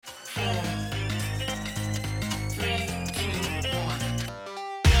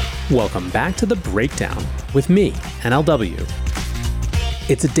Welcome back to The Breakdown with me, NLW.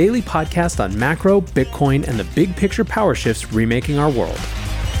 It's a daily podcast on macro, Bitcoin, and the big picture power shifts remaking our world.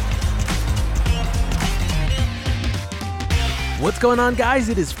 What's going on, guys?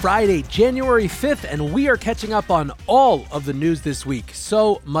 It is Friday, January 5th, and we are catching up on all of the news this week.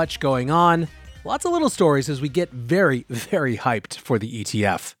 So much going on. Lots of little stories as we get very, very hyped for the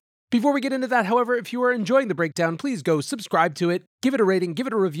ETF. Before we get into that, however, if you are enjoying The Breakdown, please go subscribe to it, give it a rating, give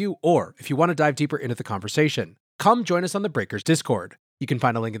it a review, or if you want to dive deeper into the conversation, come join us on the Breakers Discord. You can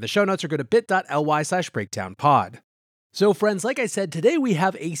find a link in the show notes or go to bit.ly/breakdownpod. So friends, like I said, today we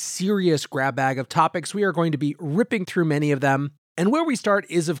have a serious grab bag of topics. We are going to be ripping through many of them. And where we start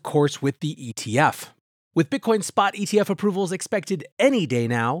is, of course, with the ETF. With Bitcoin spot ETF approvals expected any day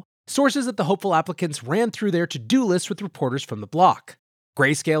now, sources at the hopeful applicants ran through their to-do list with reporters from the block.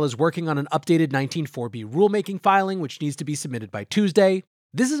 Grayscale is working on an updated 19.4b rulemaking filing, which needs to be submitted by Tuesday.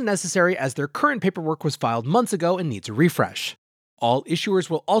 This is necessary as their current paperwork was filed months ago and needs a refresh. All issuers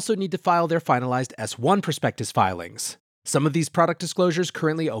will also need to file their finalized S1 prospectus filings. Some of these product disclosures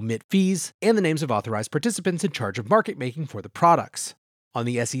currently omit fees and the names of authorized participants in charge of market making for the products. On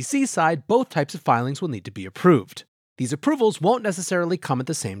the SEC side, both types of filings will need to be approved. These approvals won't necessarily come at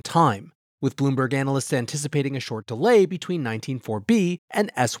the same time, with Bloomberg analysts anticipating a short delay between 19.4b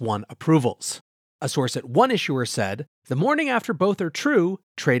and S1 approvals. A source at one issuer said, "The morning after both are true,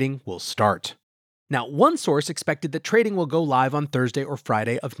 trading will start." Now, one source expected that trading will go live on Thursday or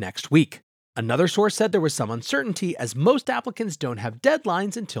Friday of next week. Another source said there was some uncertainty as most applicants don't have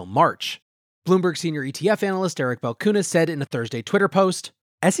deadlines until March. Bloomberg senior ETF analyst Eric Balchunas said in a Thursday Twitter post,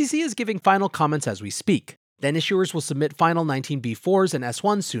 "SEC is giving final comments as we speak. Then issuers will submit final 19b4s and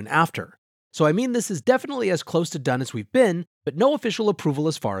S1s soon after. So I mean, this is definitely as close to done as we've been, but no official approval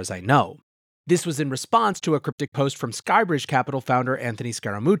as far as I know." This was in response to a cryptic post from Skybridge Capital founder Anthony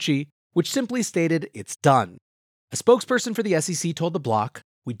Scaramucci, which simply stated, "It's done." A spokesperson for the SEC told the block,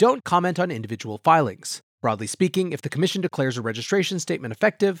 "We don't comment on individual filings. Broadly speaking, if the commission declares a registration statement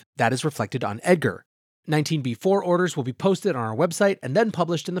effective, that is reflected on EDGAR. 19b4 orders will be posted on our website and then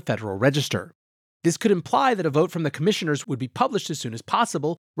published in the Federal Register. This could imply that a vote from the commissioners would be published as soon as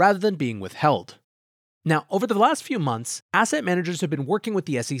possible, rather than being withheld." Now, over the last few months, asset managers have been working with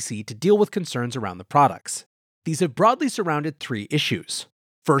the SEC to deal with concerns around the products. These have broadly surrounded three issues.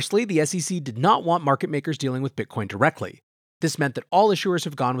 Firstly, the SEC did not want market makers dealing with Bitcoin directly. This meant that all issuers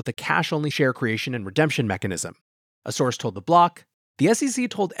have gone with a cash-only share creation and redemption mechanism. A source told the block, "The SEC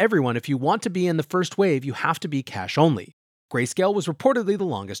told everyone if you want to be in the first wave, you have to be cash-only." Grayscale was reportedly the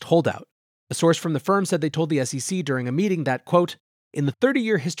longest holdout. A source from the firm said they told the SEC during a meeting that, quote, "In the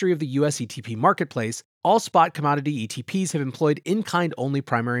 30-year history of the US ETP marketplace, all spot commodity ETPs have employed in-kind-only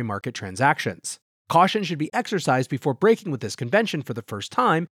primary market transactions. Caution should be exercised before breaking with this convention for the first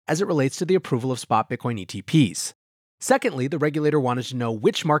time as it relates to the approval of spot Bitcoin ETPs. Secondly, the regulator wanted to know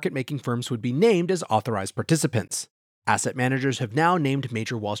which market-making firms would be named as authorized participants. Asset managers have now named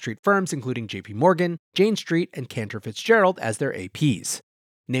major Wall Street firms including JP Morgan, Jane Street, and Cantor Fitzgerald as their APs.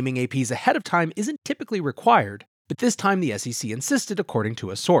 Naming APs ahead of time isn't typically required, but this time the SEC insisted, according to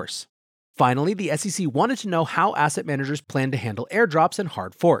a source. Finally, the SEC wanted to know how asset managers plan to handle airdrops and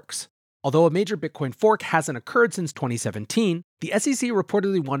hard forks. Although a major Bitcoin fork hasn't occurred since 2017, the SEC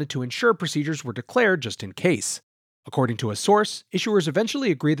reportedly wanted to ensure procedures were declared just in case. According to a source, issuers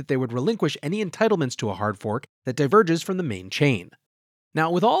eventually agreed that they would relinquish any entitlements to a hard fork that diverges from the main chain.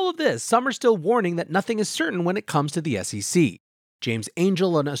 Now, with all of this, some are still warning that nothing is certain when it comes to the SEC. James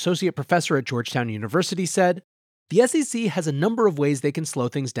Angel, an associate professor at Georgetown University, said, "The SEC has a number of ways they can slow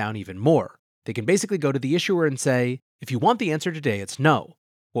things down even more. They can basically go to the issuer and say, if you want the answer today, it's no.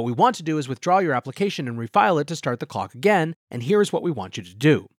 What we want to do is withdraw your application and refile it to start the clock again, and here is what we want you to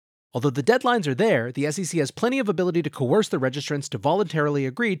do." Although the deadlines are there, the SEC has plenty of ability to coerce the registrants to voluntarily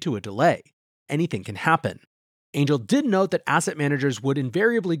agree to a delay. Anything can happen. Angel did note that asset managers would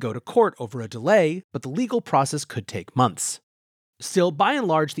invariably go to court over a delay, but the legal process could take months. Still, by and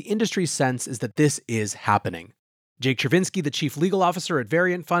large, the industry's sense is that this is happening. Jake Chervinsky, the chief legal officer at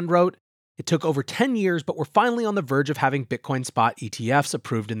Variant Fund, wrote, "It took over 10 years, but we're finally on the verge of having Bitcoin spot ETFs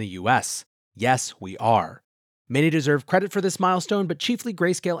approved in the US. Yes, we are. Many deserve credit for this milestone, but chiefly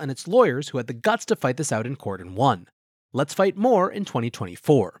Grayscale and its lawyers who had the guts to fight this out in court and won. Let's fight more in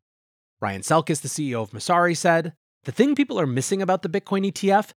 2024. Ryan Selkis, the CEO of Masari, said, "The thing people are missing about the Bitcoin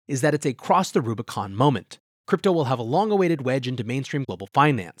ETF is that it's a cross-the-Rubicon moment. Crypto will have a long-awaited wedge into mainstream global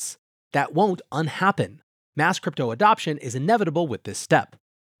finance. That won't unhappen. Mass crypto adoption is inevitable with this step.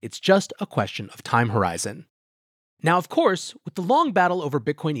 It's just a question of time horizon." Now, of course, with the long battle over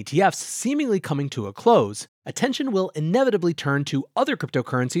Bitcoin ETFs seemingly coming to a close, attention will inevitably turn to other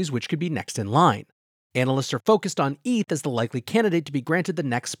cryptocurrencies which could be next in line. Analysts are focused on ETH as the likely candidate to be granted the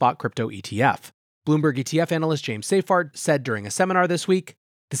next spot crypto ETF. Bloomberg ETF analyst James Seyfarth said during a seminar this week,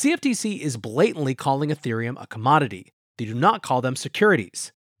 "The CFTC is blatantly calling Ethereum a commodity. They do not call them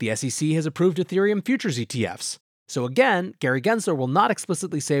securities. The SEC has approved Ethereum futures ETFs. So again, Gary Gensler will not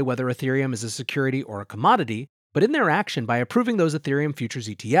explicitly say whether Ethereum is a security or a commodity, but in their action by approving those Ethereum futures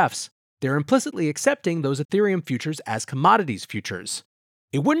ETFs, they're implicitly accepting those Ethereum futures as commodities futures."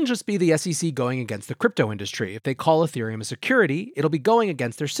 It wouldn't just be the SEC going against the crypto industry. If they call Ethereum a security, it'll be going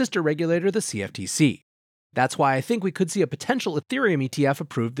against their sister regulator, the CFTC. That's why I think we could see a potential Ethereum ETF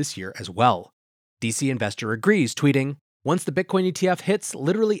approved this year as well. DC Investor agrees, tweeting, "Once the Bitcoin ETF hits,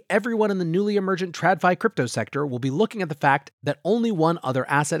 literally everyone in the newly emergent TradFi crypto sector will be looking at the fact that only one other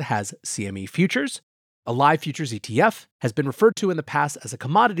asset has CME futures. A live futures ETF has been referred to in the past as a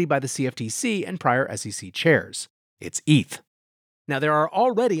commodity by the CFTC and prior SEC chairs. It's ETH." Now, there are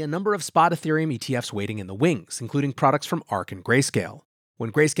already a number of spot Ethereum ETFs waiting in the wings, including products from ARK and Grayscale.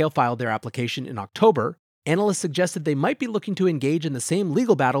 When Grayscale filed their application in October, analysts suggested they might be looking to engage in the same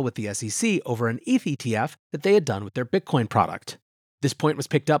legal battle with the SEC over an ETH ETF that they had done with their Bitcoin product. This point was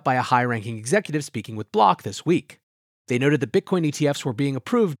picked up by a high-ranking executive speaking with Block this week. They noted that Bitcoin ETFs were being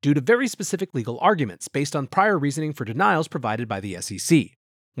approved due to very specific legal arguments based on prior reasoning for denials provided by the SEC.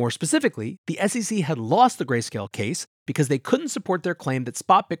 More specifically, the SEC had lost the Grayscale case because they couldn't support their claim that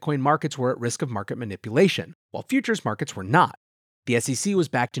spot Bitcoin markets were at risk of market manipulation, while futures markets were not. The SEC was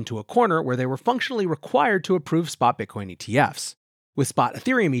backed into a corner where they were functionally required to approve spot Bitcoin ETFs. With spot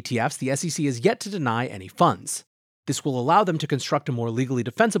Ethereum ETFs, the SEC is yet to deny any funds. This will allow them to construct a more legally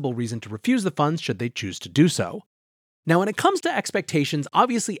defensible reason to refuse the funds should they choose to do so. Now, when it comes to expectations,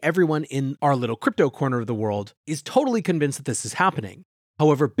 obviously everyone in our little crypto corner of the world is totally convinced that this is happening.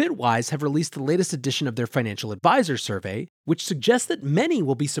 However, Bitwise have released the latest edition of their financial advisor survey, which suggests that many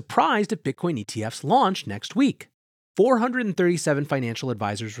will be surprised if Bitcoin ETFs launch next week. 437 financial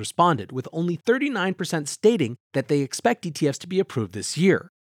advisors responded, with only 39% stating that they expect ETFs to be approved this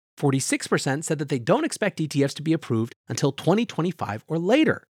year. 46% said that they don't expect ETFs to be approved until 2025 or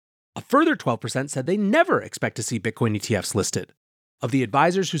later. A further 12% said they never expect to see Bitcoin ETFs listed. Of the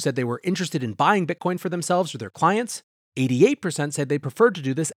advisors who said they were interested in buying Bitcoin for themselves or their clients, 88% said they preferred to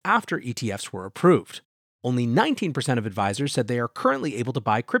do this after ETFs were approved. Only 19% of advisors said they are currently able to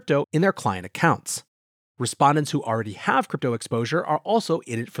buy crypto in their client accounts. Respondents who already have crypto exposure are also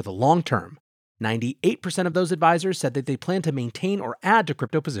in it for the long term. 98% of those advisors said that they plan to maintain or add to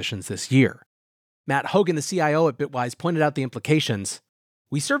crypto positions this year. Matt Hogan, the CIO at Bitwise, pointed out the implications.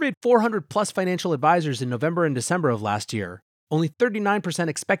 "We surveyed 400 plus financial advisors in November and December of last year. Only 39%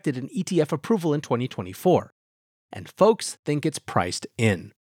 expected an ETF approval in 2024. And folks think it's priced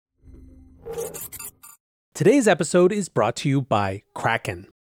in." Today's episode is brought to you by Kraken.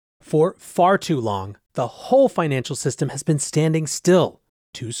 For far too long, the whole financial system has been standing still,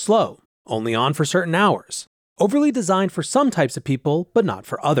 too slow, only on for certain hours, overly designed for some types of people, but not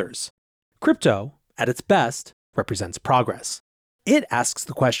for others. Crypto, at its best, represents progress. It asks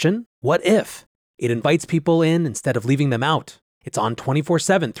the question, what if? It invites people in instead of leaving them out. It's on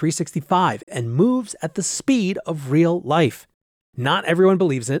 24/7, 365, and moves at the speed of real life. Not everyone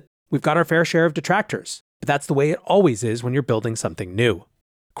believes it. We've got our fair share of detractors, but that's the way it always is when you're building something new.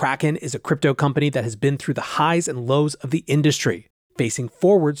 Kraken is a crypto company that has been through the highs and lows of the industry, facing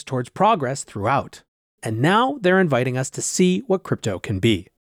forwards towards progress throughout. And now they're inviting us to see what crypto can be.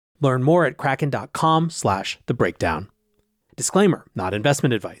 Learn more at kraken.com/thebreakdown. Disclaimer, not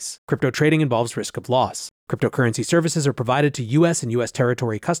investment advice. Crypto trading involves risk of loss. Cryptocurrency services are provided to U.S. and U.S.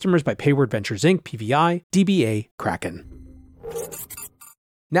 territory customers by Payward Ventures Inc., PVI, DBA, Kraken.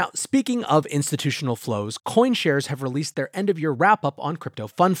 Now, speaking of institutional flows, CoinShares have released their end-of-year wrap-up on crypto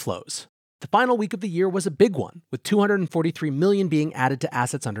fund flows. The final week of the year was a big one, with $243 million being added to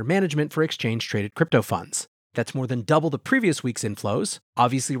assets under management for exchange-traded crypto funds. That's more than double the previous week's inflows,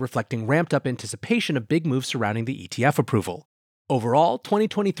 obviously reflecting ramped-up anticipation of big moves surrounding the ETF approval. Overall,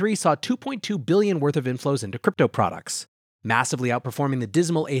 2023 saw $2.2 billion worth of inflows into crypto products, massively outperforming the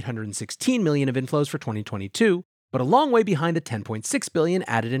dismal $816 million of inflows for 2022, but a long way behind the $10.6 billion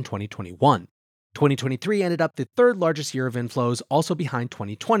added in 2021. 2023 ended up the third largest year of inflows, also behind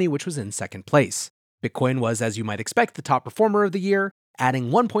 2020, which was in second place. Bitcoin was, as you might expect, the top performer of the year,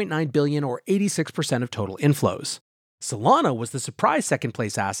 adding $1.9 billion or 86% of total inflows. Solana was the surprise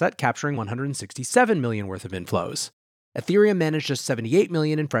second-place asset, capturing $167 million worth of inflows. Ethereum managed just $78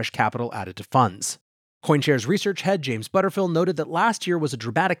 million in fresh capital added to funds. CoinShares research head James Butterfield noted that last year was a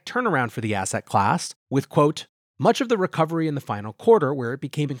dramatic turnaround for the asset class, with, quote, much of the recovery in the final quarter, where it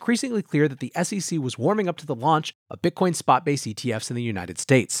became increasingly clear that the SEC was warming up to the launch of Bitcoin spot-based ETFs in the United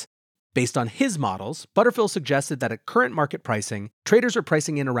States. Based on his models, Butterfield suggested that at current market pricing, traders are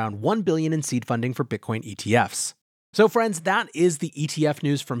pricing in around $1 billion in seed funding for Bitcoin ETFs. So friends, that is the ETF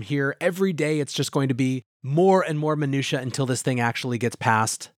news from here. Every day it's just going to be more and more minutia until this thing actually gets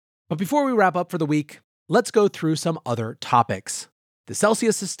passed. But before we wrap up for the week, let's go through some other topics. The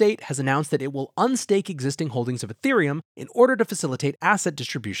Celsius estate has announced that it will unstake existing holdings of Ethereum in order to facilitate asset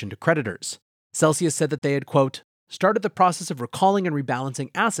distribution to creditors. Celsius said that they had, quote, started the process of recalling and rebalancing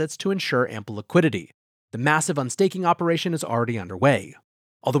assets to ensure ample liquidity. The massive unstaking operation is already underway.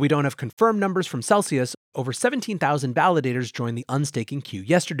 Although we don't have confirmed numbers from Celsius, over 17,000 validators joined the unstaking queue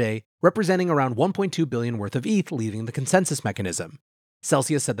yesterday, representing around 1.2 billion worth of ETH leaving the consensus mechanism.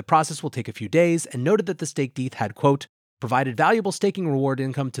 Celsius said the process will take a few days and noted that the staked ETH had, quote, provided valuable staking reward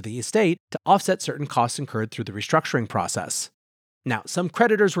income to the estate to offset certain costs incurred through the restructuring process. Now, some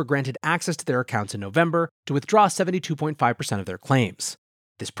creditors were granted access to their accounts in November to withdraw 72.5% of their claims.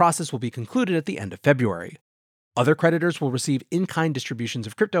 This process will be concluded at the end of February. Other creditors will receive in-kind distributions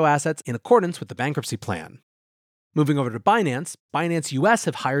of crypto assets in accordance with the bankruptcy plan. Moving over to Binance, Binance US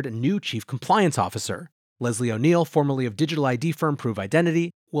have hired a new chief compliance officer. Leslie O'Neill, formerly of digital ID firm Prove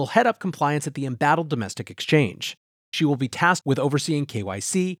Identity, will head up compliance at the embattled domestic exchange. She will be tasked with overseeing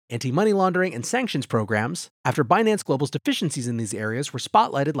KYC, anti-money laundering, and sanctions programs after Binance Global's deficiencies in these areas were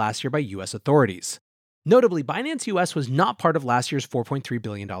spotlighted last year by U.S. authorities. Notably, Binance US was not part of last year's $4.3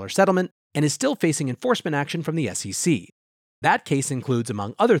 billion settlement and is still facing enforcement action from the SEC. That case includes,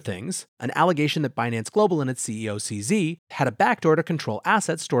 among other things, an allegation that Binance Global and its CEO CZ had a backdoor to control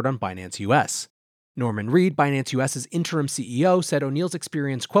assets stored on Binance US. Norman Reed, Binance US's interim CEO, said O'Neill's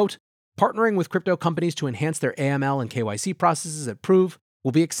experience, quote, partnering with crypto companies to enhance their AML and KYC processes at Prove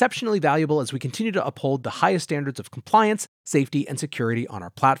will be exceptionally valuable as we continue to uphold the highest standards of compliance, safety, and security on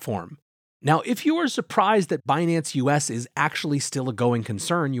our platform. Now, if you are surprised that Binance US is actually still a going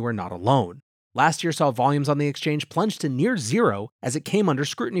concern, you are not alone. Last year saw volumes on the exchange plunge to near zero as it came under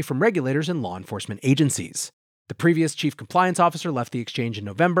scrutiny from regulators and law enforcement agencies. The previous chief compliance officer left the exchange in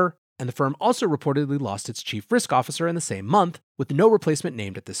November, and the firm also reportedly lost its chief risk officer in the same month, with no replacement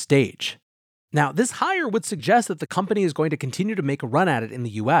named at this stage. Now, this hire would suggest that the company is going to continue to make a run at it in the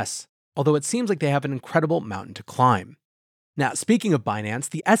US, although it seems like they have an incredible mountain to climb. Now, speaking of Binance,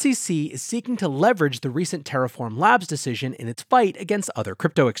 the SEC is seeking to leverage the recent Terraform Labs decision in its fight against other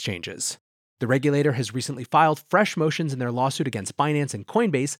crypto exchanges. The regulator has recently filed fresh motions in their lawsuit against Binance and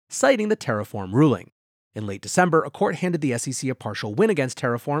Coinbase, citing the Terraform ruling. In late December, a court handed the SEC a partial win against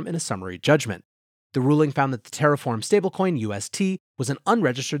Terraform in a summary judgment. The ruling found that the Terraform stablecoin UST was an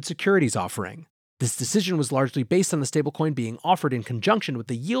unregistered securities offering. This decision was largely based on the stablecoin being offered in conjunction with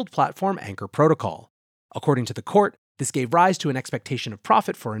the yield platform Anchor protocol. According to the court, this gave rise to an expectation of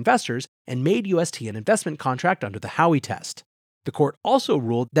profit for investors and made UST an investment contract under the Howey test. The court also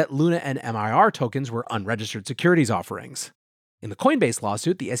ruled that Luna and MIR tokens were unregistered securities offerings. In the Coinbase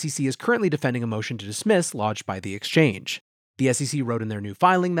lawsuit, the SEC is currently defending a motion to dismiss lodged by the exchange. The SEC wrote in their new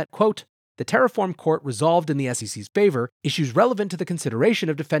filing that, quote, the Terraform court resolved in the SEC's favor issues relevant to the consideration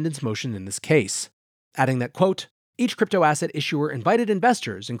of defendant's motion in this case, adding that, quote, each crypto asset issuer invited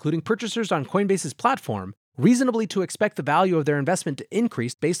investors, including purchasers on Coinbase's platform, reasonably to expect the value of their investment to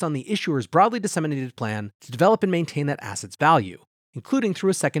increase based on the issuer's broadly disseminated plan to develop and maintain that asset's value, including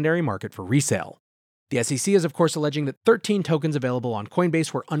through a secondary market for resale. The SEC is, of course, alleging that 13 tokens available on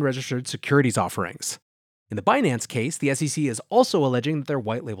Coinbase were unregistered securities offerings. In the Binance case, the SEC is also alleging that their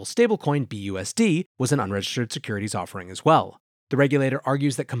white label stablecoin BUSD was an unregistered securities offering as well. The regulator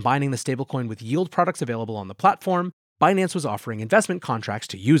argues that combining the stablecoin with yield products available on the platform, Binance was offering investment contracts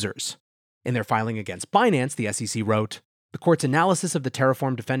to users. In their filing against Binance, the SEC wrote, the court's analysis of the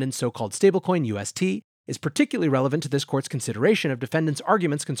Terraform defendant's so-called stablecoin UST is particularly relevant to this court's consideration of defendants'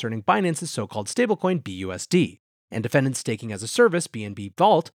 arguments concerning Binance's so-called stablecoin BUSD, and defendants' staking as a service BNB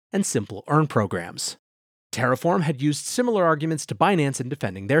Vault and Simple Earn programs. Terraform had used similar arguments to Binance in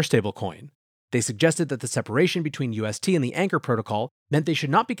defending their stablecoin. They suggested that the separation between UST and the Anchor protocol meant they should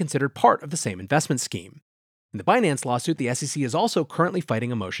not be considered part of the same investment scheme. In the Binance lawsuit, the SEC is also currently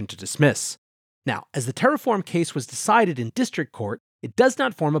fighting a motion to dismiss. Now, as the Terraform case was decided in district court, it does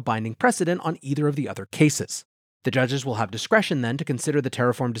not form a binding precedent on either of the other cases. The judges will have discretion then to consider the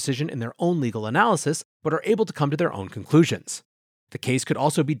Terraform decision in their own legal analysis, but are able to come to their own conclusions. The case could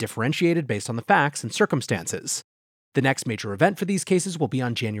also be differentiated based on the facts and circumstances. The next major event for these cases will be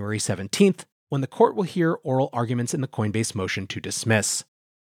on January 17th, when the court will hear oral arguments in the Coinbase motion to dismiss.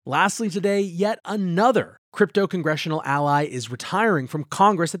 Lastly today, yet another crypto congressional ally is retiring from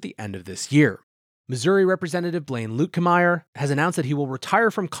Congress at the end of this year. Missouri Representative Blaine Luetkemeyer has announced that he will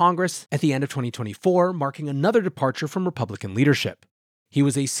retire from Congress at the end of 2024, marking another departure from Republican leadership. He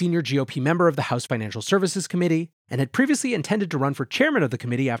was a senior GOP member of the House Financial Services Committee and had previously intended to run for chairman of the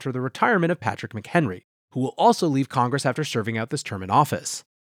committee after the retirement of Patrick McHenry, who will also leave Congress after serving out this term in office.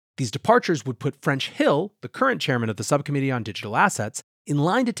 These departures would put French Hill, the current chairman of the Subcommittee on Digital Assets, in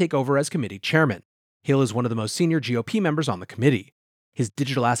line to take over as committee chairman. Hill is one of the most senior GOP members on the committee. His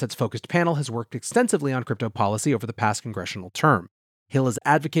digital assets-focused panel has worked extensively on crypto policy over the past congressional term. Hill has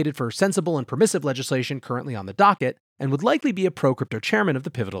advocated for sensible and permissive legislation currently on the docket and would likely be a pro-crypto chairman of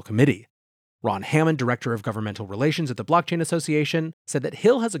the pivotal committee. Ron Hammond, director of governmental relations at the Blockchain Association, said that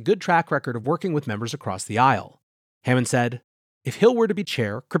Hill has a good track record of working with members across the aisle. Hammond said, "If Hill were to be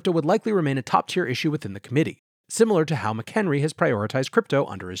chair, crypto would likely remain a top-tier issue within the committee, similar to how McHenry has prioritized crypto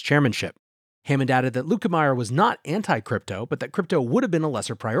under his chairmanship." Hammond added that Luetkemeyer was not anti-crypto, but that crypto would have been a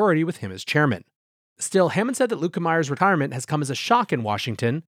lesser priority with him as chairman. Still, Hammond said that Luetkemeyer's retirement has come as a shock in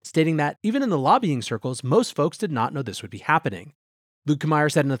Washington, stating that, even in the lobbying circles, most folks did not know this would be happening.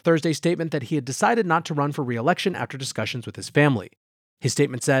 Luetkemeyer said in a Thursday statement that he had decided not to run for re-election after discussions with his family. His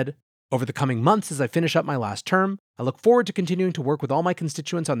statement said, "Over the coming months as I finish up my last term, I look forward to continuing to work with all my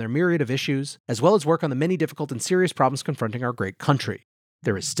constituents on their myriad of issues, as well as work on the many difficult and serious problems confronting our great country.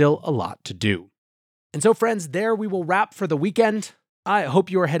 There is still a lot to do." And so, friends, there we will wrap for the weekend. I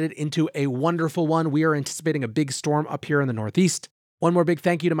hope you are headed into a wonderful one. We are anticipating a big storm up here in the Northeast. One more big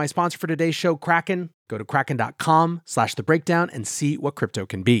thank you to my sponsor for today's show, Kraken. Go to kraken.com/thebreakdown and see what crypto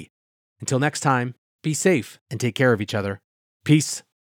can be. Until next time, be safe and take care of each other. Peace.